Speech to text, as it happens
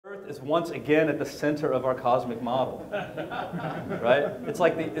Earth is once again at the center of our cosmic model, right? It's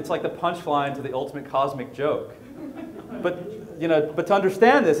like the punchline to the ultimate cosmic joke. But to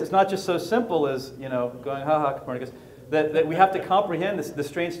understand this, it's not just so simple as going ha ha Copernicus. That we have to comprehend the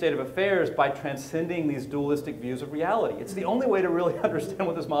strange state of affairs by transcending these dualistic views of reality. It's the only way to really understand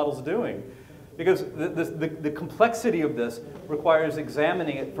what this model's doing, because the complexity of this requires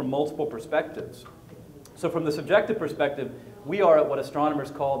examining it from multiple perspectives. So from the subjective perspective, we are at what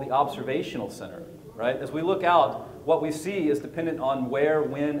astronomers call the observational center, right? As we look out, what we see is dependent on where,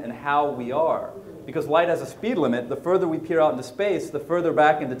 when, and how we are. Because light has a speed limit, the further we peer out into space, the further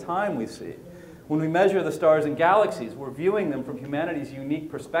back into time we see. When we measure the stars and galaxies, we're viewing them from humanity's unique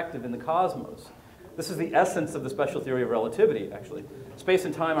perspective in the cosmos. This is the essence of the special theory of relativity, actually. Space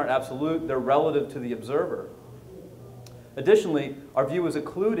and time aren't absolute, they're relative to the observer. Additionally, our view is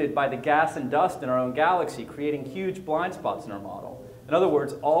occluded by the gas and dust in our own galaxy, creating huge blind spots in our model. In other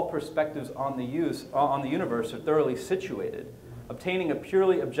words, all perspectives on the universe are thoroughly situated. Obtaining a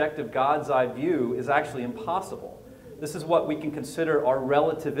purely objective God's eye view is actually impossible. This is what we can consider our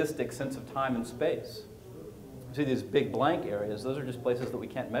relativistic sense of time and space. You see these big blank areas, those are just places that we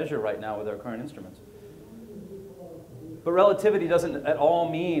can't measure right now with our current instruments. But relativity doesn't at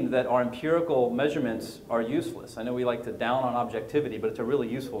all mean that our empirical measurements are useless. I know we like to down on objectivity, but it's a really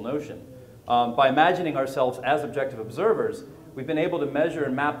useful notion. By imagining ourselves as objective observers, we've been able to measure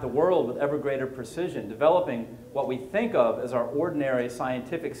and map the world with ever greater precision, developing what we think of as our ordinary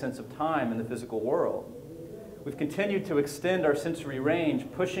scientific sense of time in the physical world. We've continued to extend our sensory range,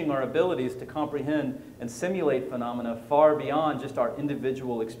 pushing our abilities to comprehend and simulate phenomena far beyond just our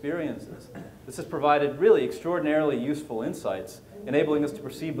individual experiences. This has provided really extraordinarily useful insights, enabling us to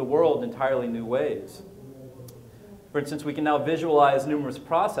perceive the world in entirely new ways. For instance, we can now visualize numerous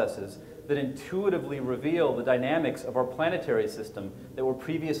processes that intuitively reveal the dynamics of our planetary system that were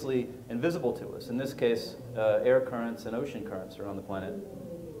previously invisible to us. In this case, air currents and ocean currents around the planet.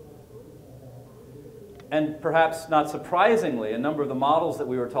 And perhaps not surprisingly, a number of the models that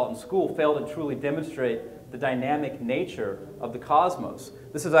we were taught in school fail to truly demonstrate the dynamic nature of the cosmos.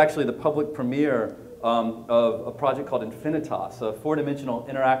 This is actually the public premiere of a project called Infinitas, a four-dimensional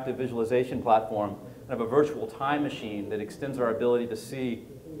interactive visualization platform and of a virtual time machine that extends our ability to see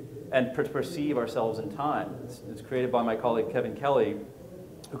and perceive ourselves in time. It's created by my colleague Kevin Kelly,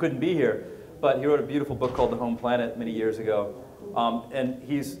 who couldn't be here, but he wrote a beautiful book called The Home Planet many years ago. And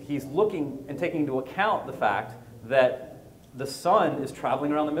he's looking and taking into account the fact that the sun is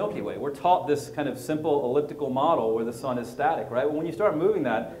traveling around the Milky Way. We're taught this kind of simple elliptical model where the sun is static, right? Well, when you start moving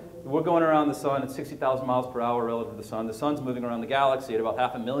that, we're going around the sun at 60,000 miles per hour relative to the sun. The sun's moving around the galaxy at about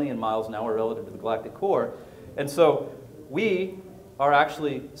 500,000 miles an hour relative to the galactic core. And so we are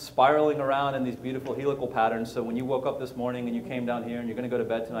actually spiraling around in these beautiful helical patterns. So when you woke up this morning and you came down here and you're going to go to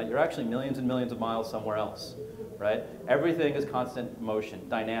bed tonight, you're actually millions and millions of miles somewhere else. Right? Everything is constant motion,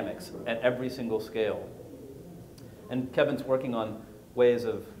 dynamics, at every single scale. And Kevin's working on ways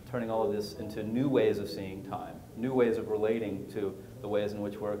of turning all of this into new ways of seeing time, new ways of relating to the ways in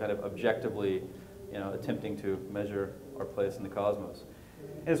which we're kind of objectively, attempting to measure our place in the cosmos.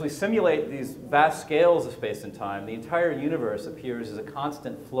 And as we simulate these vast scales of space and time, the entire universe appears as a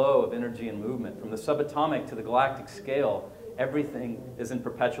constant flow of energy and movement, from the subatomic to the galactic scale. Everything is in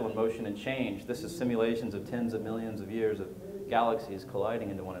perpetual motion and change. This is simulations of tens of millions of years of galaxies colliding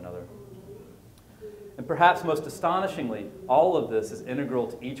into one another. And perhaps most astonishingly, all of this is integral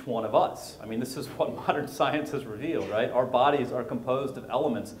to each one of us. I mean, this is what modern science has revealed, right? Our bodies are composed of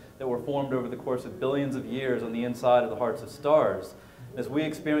elements that were formed over the course of billions of years on the inside of the hearts of stars. As we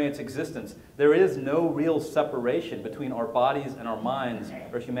experience existence, there is no real separation between our bodies and our minds,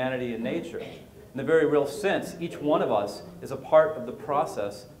 or humanity and nature. In a very real sense, each one of us is a part of the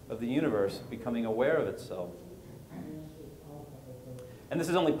process of the universe becoming aware of itself. And this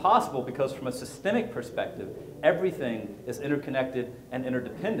is only possible because from a systemic perspective, everything is interconnected and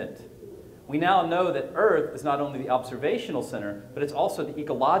interdependent. We now know that Earth is not only the observational center, but it's also the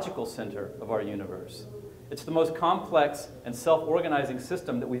ecological center of our universe. It's the most complex and self-organizing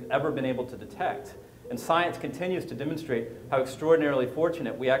system that we've ever been able to detect. And science continues to demonstrate how extraordinarily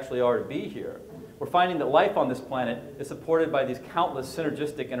fortunate we actually are to be here. We're finding that life on this planet is supported by these countless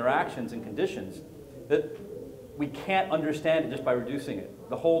synergistic interactions and conditions that we can't understand it just by reducing it.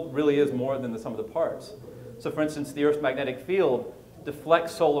 The whole really is more than the sum of the parts. So for instance, the Earth's magnetic field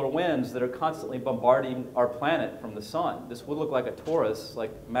deflects solar winds that are constantly bombarding our planet from the sun. This would look like a torus,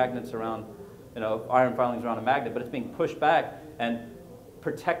 like magnets around, iron filings around a magnet, but it's being pushed back and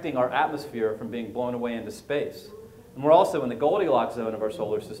protecting our atmosphere from being blown away into space. And we're also in the Goldilocks zone of our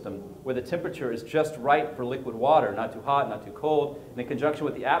solar system, where the temperature is just right for liquid water, not too hot, not too cold. And in conjunction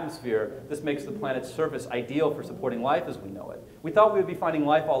with the atmosphere, this makes the planet's surface ideal for supporting life as we know it. We thought we would be finding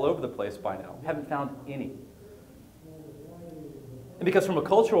life all over the place by now. We haven't found any. And because from a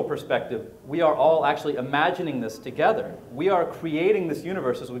cultural perspective, we are all actually imagining this together. We are creating this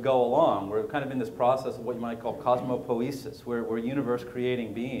universe as we go along. We're kind of in this process of what you might call cosmopoiesis. We're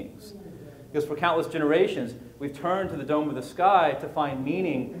universe-creating beings. Because for countless generations, we've turned to the dome of the sky to find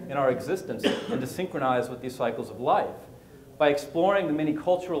meaning in our existence and to synchronize with these cycles of life. By exploring the many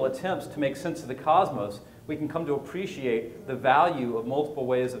cultural attempts to make sense of the cosmos, we can come to appreciate the value of multiple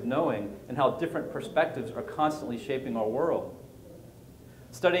ways of knowing and how different perspectives are constantly shaping our world.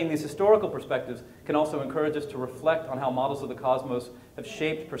 Studying these historical perspectives can also encourage us to reflect on how models of the cosmos have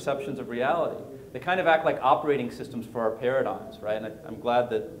shaped perceptions of reality. They kind of act like operating systems for our paradigms, right? And I'm glad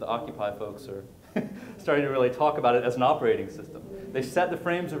that the Occupy folks are starting to really talk about it as an operating system. They set the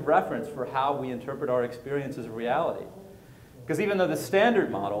frames of reference for how we interpret our experiences of reality. Because even though the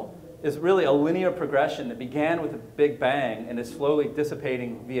standard model is really a linear progression that began with a big bang and is slowly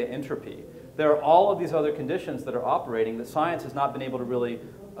dissipating via entropy, there are all of these other conditions that are operating that science has not been able to really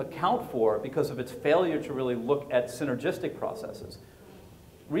account for because of its failure to really look at synergistic processes.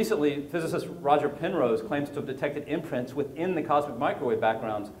 Recently, physicist Roger Penrose claims to have detected imprints within the cosmic microwave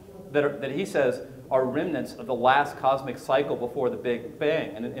backgrounds that he says are remnants of the last cosmic cycle before the Big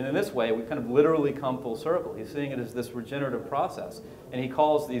Bang. And in this way, we've kind of literally come full circle. He's seeing it as this regenerative process. And he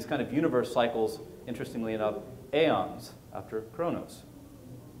calls these kind of universe cycles, interestingly enough, aeons, after Chronos.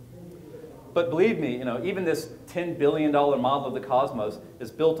 But believe me, even this $10 billion model of the cosmos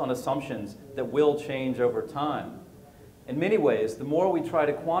is built on assumptions that will change over time. In many ways, the more we try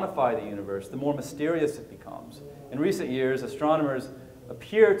to quantify the universe, the more mysterious it becomes. In recent years, astronomers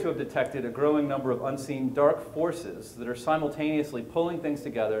appear to have detected a growing number of unseen dark forces that are simultaneously pulling things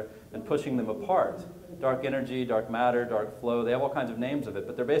together and pushing them apart. Dark energy, dark matter, dark flow, they have all kinds of names of it,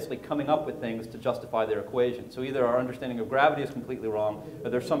 but they're basically coming up with things to justify their equation. So either our understanding of gravity is completely wrong,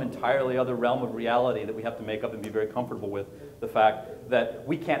 or there's some entirely other realm of reality that we have to make up and be very comfortable with the fact that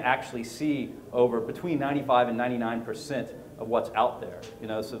we can't actually see over between 95 and 99% of what's out there.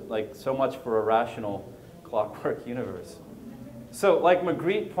 So much for a rational clockwork universe. So, like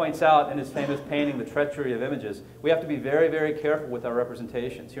Magritte points out in his famous painting, The Treachery of Images, we have to be very, very careful with our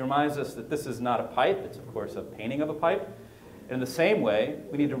representations. He reminds us that this is not a pipe, it's of course a painting of a pipe. And in the same way,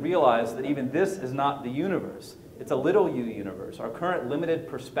 we need to realize that even this is not the universe. It's a little u universe, our current limited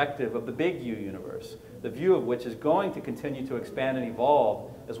perspective of the big U universe, the view of which is going to continue to expand and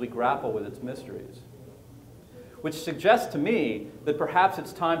evolve as we grapple with its mysteries. Which suggests to me that perhaps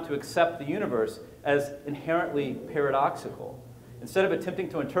it's time to accept the universe as inherently paradoxical. Instead of attempting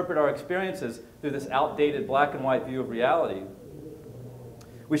to interpret our experiences through this outdated black and white view of reality,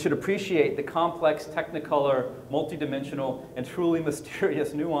 we should appreciate the complex, technicolor, multidimensional, and truly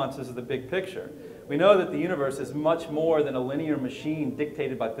mysterious nuances of the big picture. We know that the universe is much more than a linear machine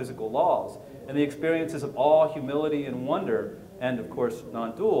dictated by physical laws, and the experiences of awe, humility, and wonder, and of course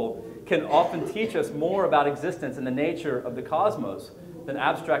non-dual, can often teach us more about existence and the nature of the cosmos than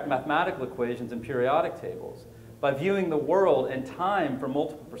abstract mathematical equations and periodic tables. By viewing the world and time from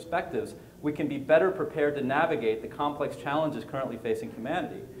multiple perspectives, we can be better prepared to navigate the complex challenges currently facing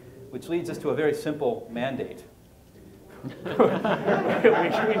humanity, which leads us to a very simple mandate. we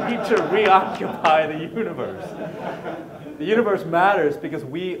need to reoccupy the universe. The universe matters because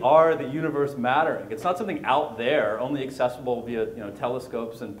we are the universe mattering. It's not something out there, only accessible via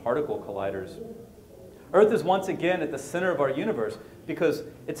telescopes and particle colliders. Earth is once again at the center of our universe because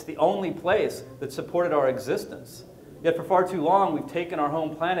it's the only place that supported our existence. Yet for far too long, we've taken our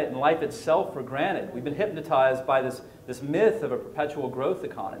home planet and life itself for granted. We've been hypnotized by this myth of a perpetual growth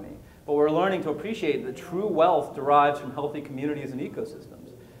economy. But we're learning to appreciate that true wealth derives from healthy communities and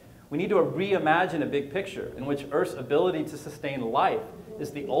ecosystems. We need to reimagine a big picture in which Earth's ability to sustain life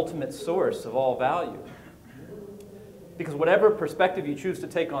is the ultimate source of all value. Because whatever perspective you choose to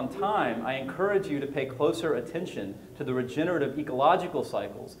take on time, I encourage you to pay closer attention to the regenerative ecological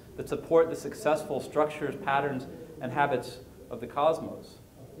cycles that support the successful structures, patterns, and habits of the cosmos.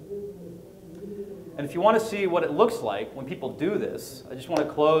 And if you want to see what it looks like when people do this, I just want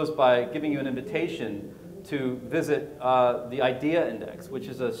to close by giving you an invitation to visit the Idea Index, which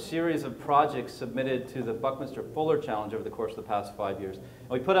is a series of projects submitted to the Buckminster Fuller Challenge over the course of the past 5 years. And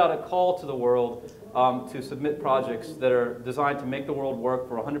we put out a call to the world to submit projects that are designed to make the world work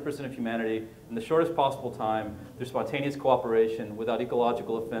for 100% of humanity in the shortest possible time through spontaneous cooperation without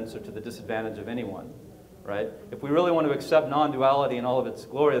ecological offense or to the disadvantage of anyone. Right? If we really want to accept non-duality and all of its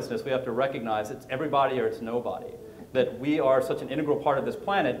gloriousness, we have to recognize it's everybody or it's nobody. that we are such an integral part of this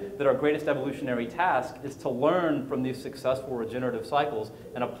planet that our greatest evolutionary task is to learn from these successful regenerative cycles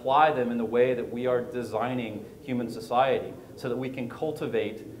and apply them in the way that we are designing human society so that we can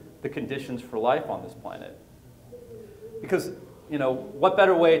cultivate the conditions for life on this planet. Because, you know, what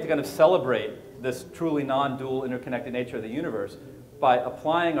better way to kind of celebrate this truly non-dual interconnected nature of the universe by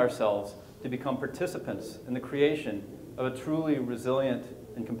applying ourselves to become participants in the creation of a truly resilient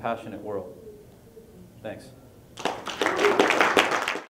and compassionate world. Thanks.